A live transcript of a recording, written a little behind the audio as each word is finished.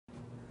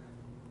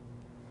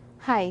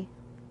Hi,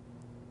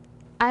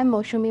 I'm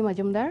Mousumi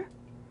Majumder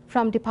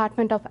from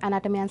Department of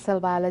Anatomy and Cell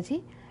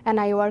Biology, and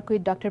I work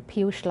with Dr.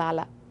 Peeyush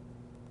Lala.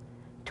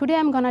 Today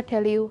I'm going to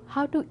tell you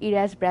how to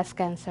erase breast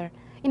cancer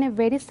in a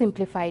very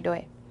simplified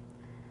way.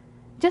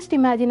 Just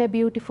imagine a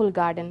beautiful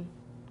garden,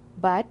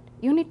 but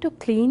you need to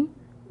clean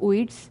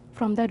weeds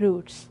from the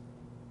roots.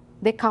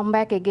 They come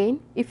back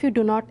again if you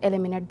do not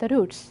eliminate the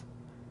roots.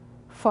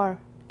 For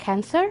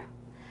cancer,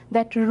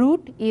 that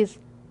root is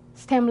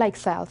stem-like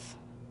cells,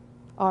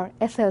 or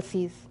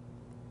SLCs.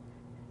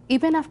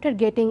 Even after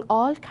getting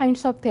all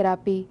kinds of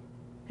therapy,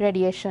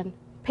 radiation,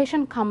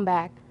 patient come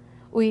back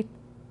with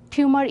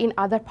tumor in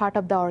other part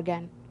of the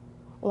organ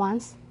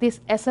once these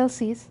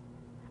SLCs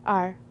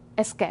are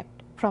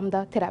escaped from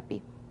the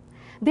therapy.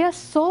 They are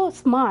so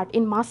smart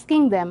in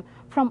masking them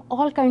from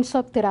all kinds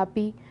of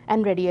therapy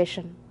and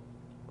radiation.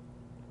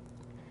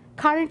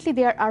 Currently,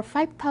 there are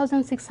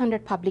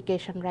 5,600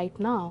 publications right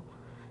now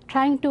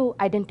trying to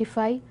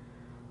identify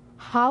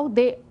how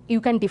you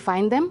can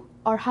define them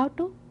or how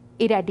to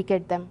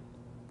eradicate them.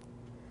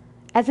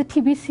 As a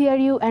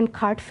TBCRU and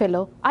CART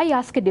fellow, I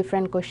ask a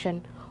different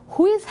question.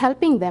 Who is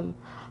helping them?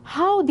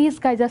 How these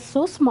guys are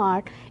so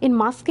smart in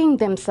masking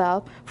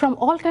themselves from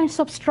all kinds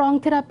of strong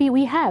therapy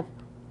we have?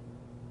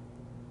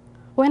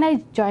 When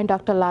I joined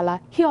Dr.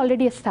 Lala, he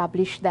already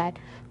established that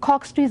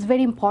COX-2 is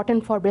very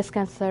important for breast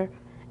cancer,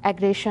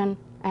 aggression,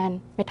 and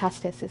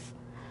metastasis.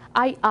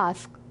 I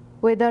asked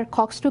whether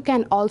COX-2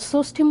 can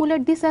also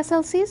stimulate these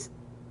SLCs.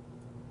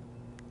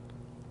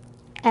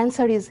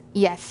 Answer is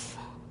yes.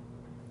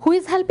 Who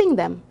is helping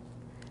them?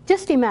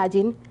 Just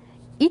imagine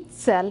each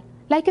cell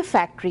like a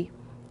factory,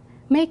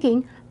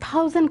 making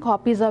 1,000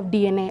 copies of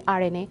DNA,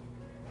 RNA.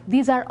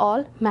 These are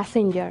all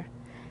messenger,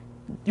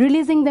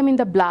 releasing them in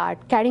the blood,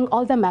 carrying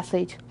all the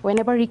message.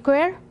 Whenever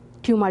required,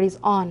 tumor is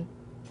on.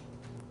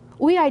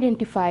 We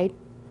identified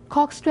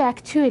COX-2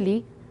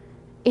 actually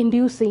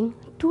inducing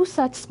two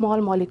such small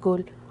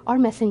molecule or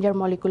messenger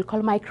molecule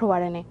called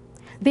microRNA.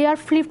 They are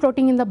free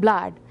floating in the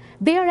blood.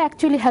 They are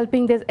actually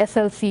helping this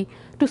SLC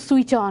to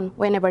switch on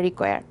whenever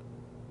required.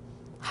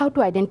 How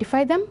to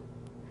identify them?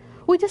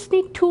 We just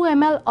need 2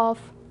 ml of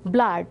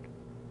blood.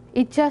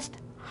 It's just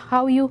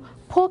how you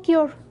poke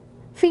your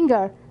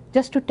finger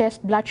just to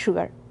test blood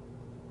sugar.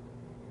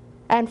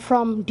 And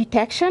from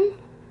detection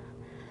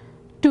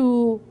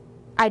to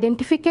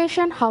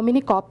identification, how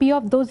many copy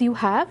of those you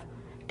have,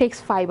 takes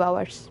 5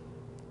 hours.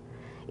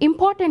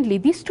 Importantly,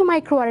 these 2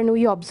 microRNA,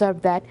 we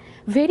observed that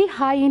very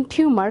high in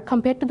tumor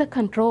compared to the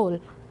control,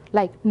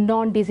 like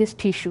non-disease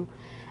tissue.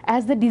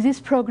 As the disease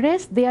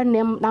progresses, their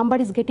number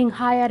is getting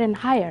higher and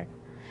higher.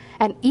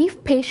 And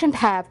if patients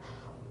have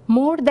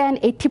more than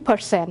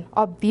 80%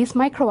 of these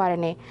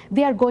microRNA,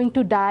 they are going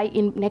to die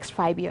in next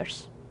 5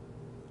 years.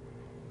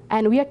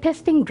 And we are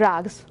testing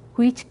drugs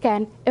which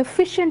can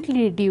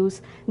efficiently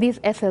reduce these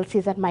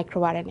SLCs and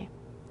microRNA.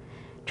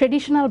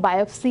 Traditional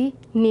biopsy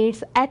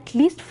needs at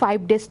least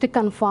 5 days to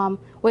confirm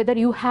whether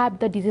you have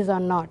the disease or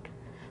not.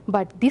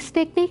 But this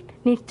technique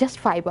needs just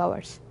 5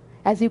 hours.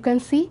 As you can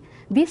see,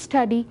 this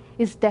study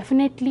is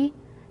definitely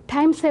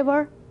time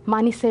saver,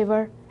 money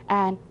saver,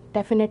 and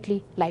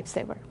definitely life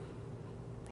saver.